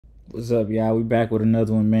What's up, y'all? We back with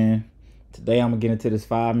another one, man. Today I'm gonna get into this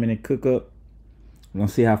 5-minute cook up. We're gonna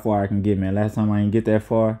see how far I can get, man. Last time I didn't get that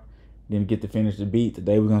far. Didn't get to finish the beat.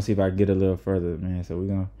 Today we're gonna see if I can get a little further, man. So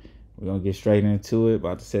we're gonna get straight into it.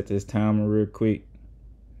 About to set this timer real quick.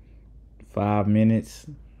 5 minutes.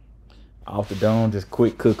 Off the dome, just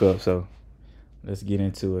quick cook up. So let's get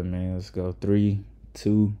into it, man. Let's go. 3,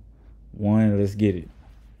 2, 1. Let's get it.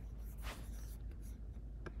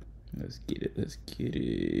 Let's get it. Let's get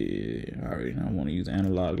it. All right, I want to use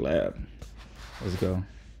Analog Lab. Let's go.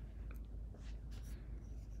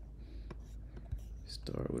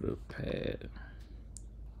 Start with a pad.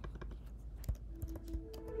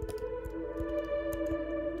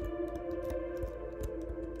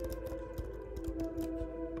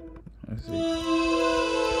 Let's see.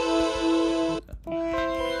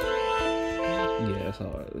 Yeah, that's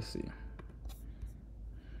hard. Let's see.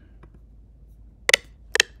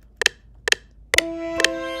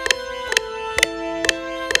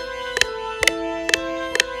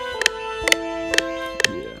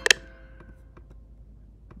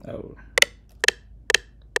 Oh.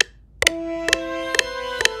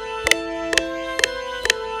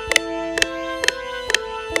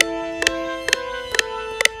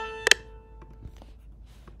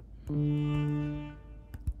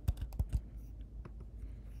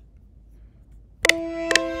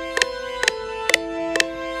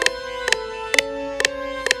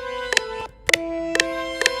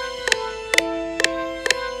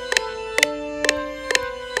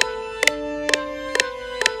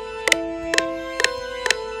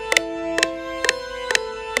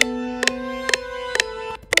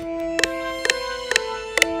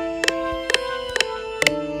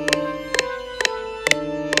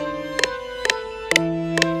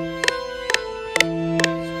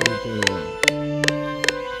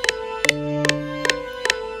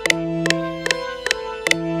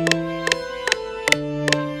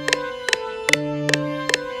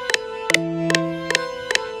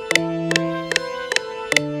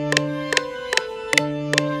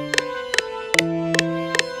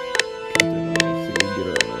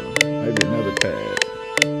 Maybe another pad.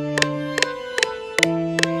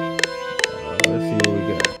 Let's see what we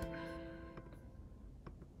got.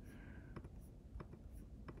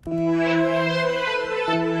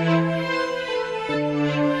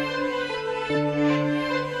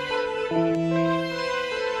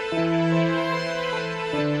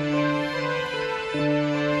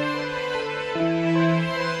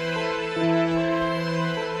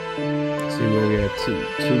 See where we at. 2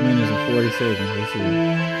 minutes and 40 seconds. Let's see.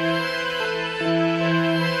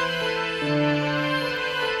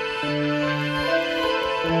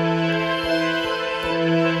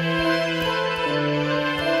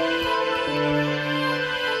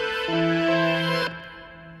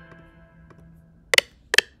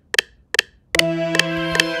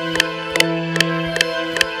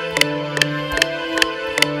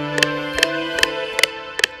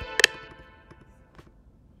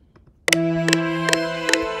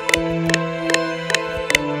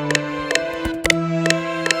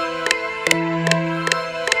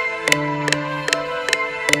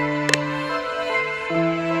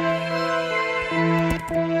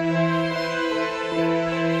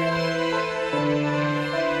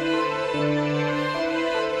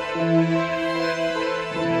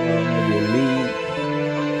 Maybe a lead.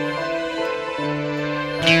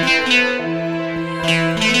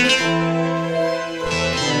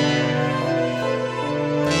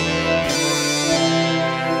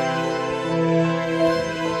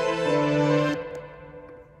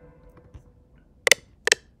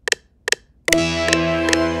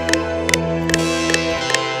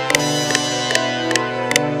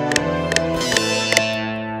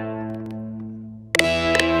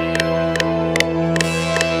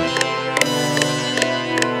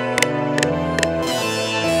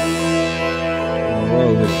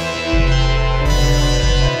 Roll with it.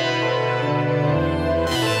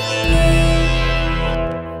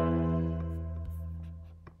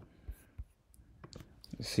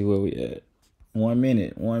 Let's see where we at. 1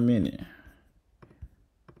 minute. 1 minute.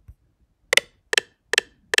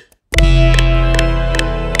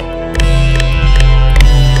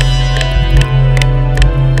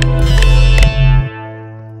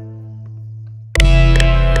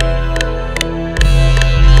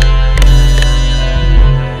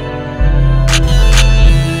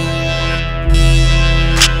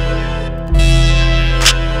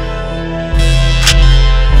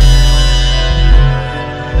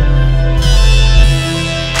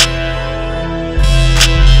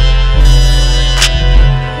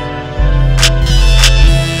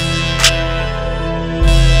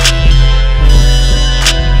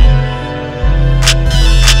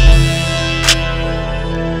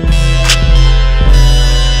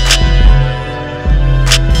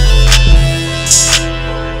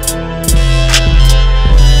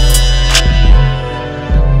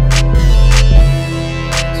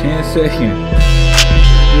 10 seconds.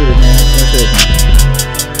 Get it, man. 10 seconds.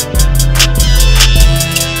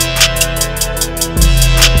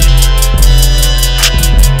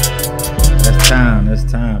 That's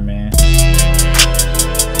time, man.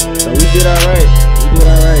 So we did alright. We did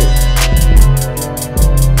alright,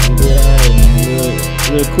 man.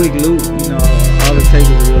 Real quick loop, you know, all it takes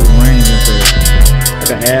is a little range, and so I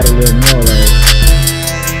can add a little more, like.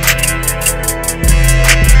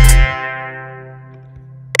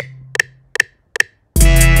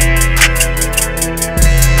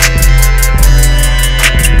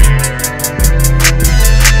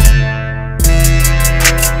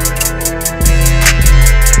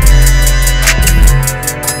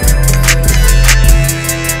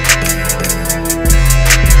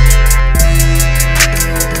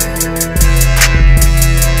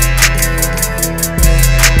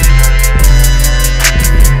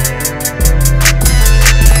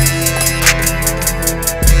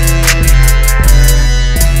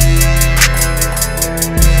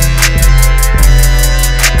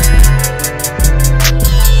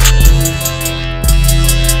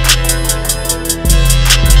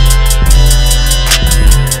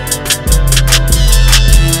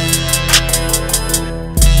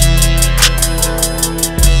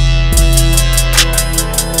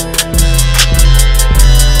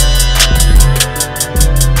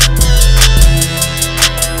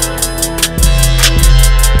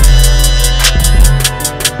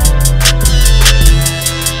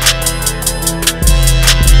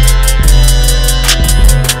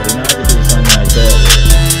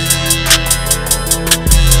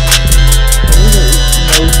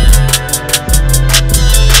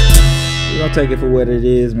 Take it for what it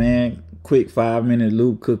is, man. Quick 5-minute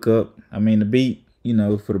loop cook up. I mean, the beat, you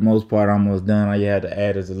know, for the most part, almost done. All you had to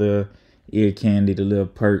add is a little ear candy, the little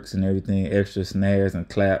perks and everything, extra snares and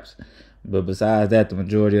claps. But besides that, the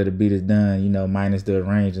majority of the beat is done, you know, minus the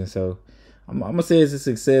arranging. So I'm gonna say it's a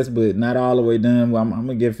success, but not all the way done. Well, I'm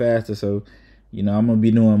gonna get faster. So, you know, I'm gonna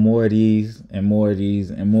be doing more of these and more of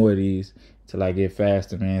these and more of these till I get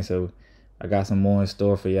faster, man. So I got some more in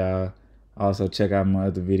store for y'all. Also, check out my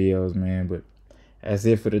other videos, man. But that's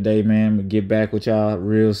it for today, man. I'm gonna get back with y'all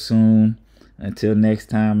real soon. Until next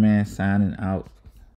time, man, signing out.